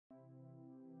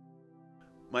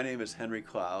My name is Henry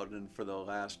Cloud, and for the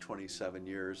last 27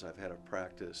 years I've had a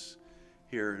practice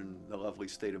here in the lovely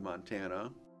state of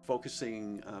Montana,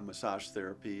 focusing on massage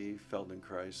therapy,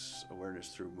 Feldenkrais awareness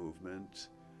through movement,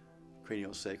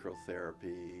 craniosacral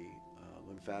therapy,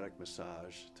 lymphatic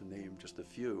massage, to name just a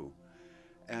few.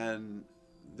 And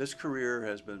this career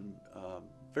has been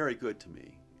very good to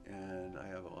me, and I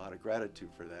have a lot of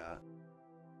gratitude for that.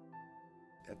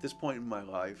 At this point in my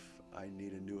life, I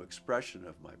need a new expression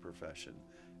of my profession,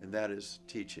 and that is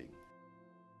teaching.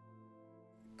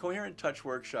 Coherent Touch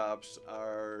workshops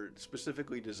are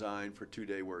specifically designed for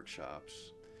 2-day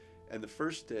workshops, and the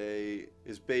first day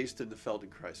is based in the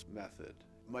Feldenkrais Method.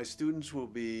 My students will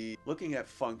be looking at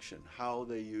function, how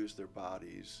they use their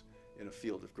bodies in a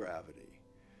field of gravity,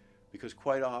 because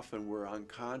quite often we're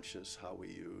unconscious how we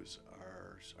use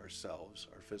ourselves,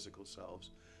 our physical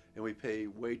selves, and we pay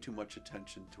way too much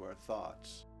attention to our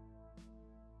thoughts.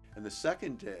 And the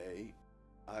second day,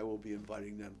 I will be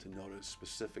inviting them to notice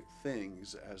specific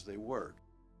things as they work.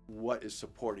 What is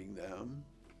supporting them?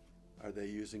 Are they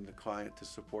using the client to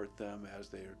support them as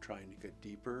they are trying to get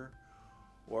deeper?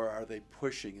 Or are they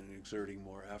pushing and exerting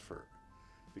more effort?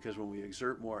 Because when we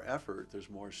exert more effort, there's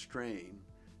more strain.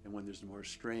 And when there's more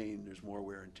strain, there's more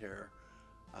wear and tear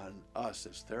on us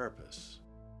as therapists.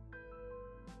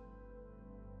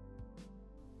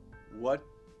 What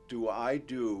do I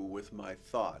do with my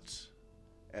thoughts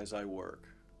as I work?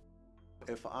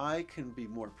 If I can be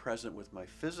more present with my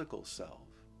physical self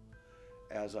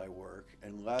as I work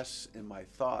and less in my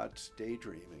thoughts,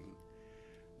 daydreaming,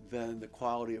 then the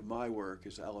quality of my work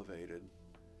is elevated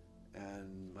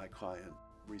and my client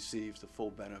receives the full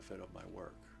benefit of my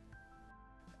work.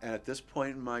 And at this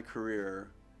point in my career,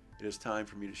 it is time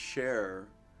for me to share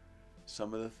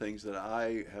some of the things that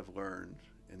I have learned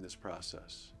in this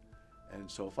process. And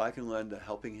so if I can lend a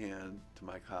helping hand to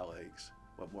my colleagues,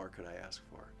 what more could I ask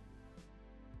for?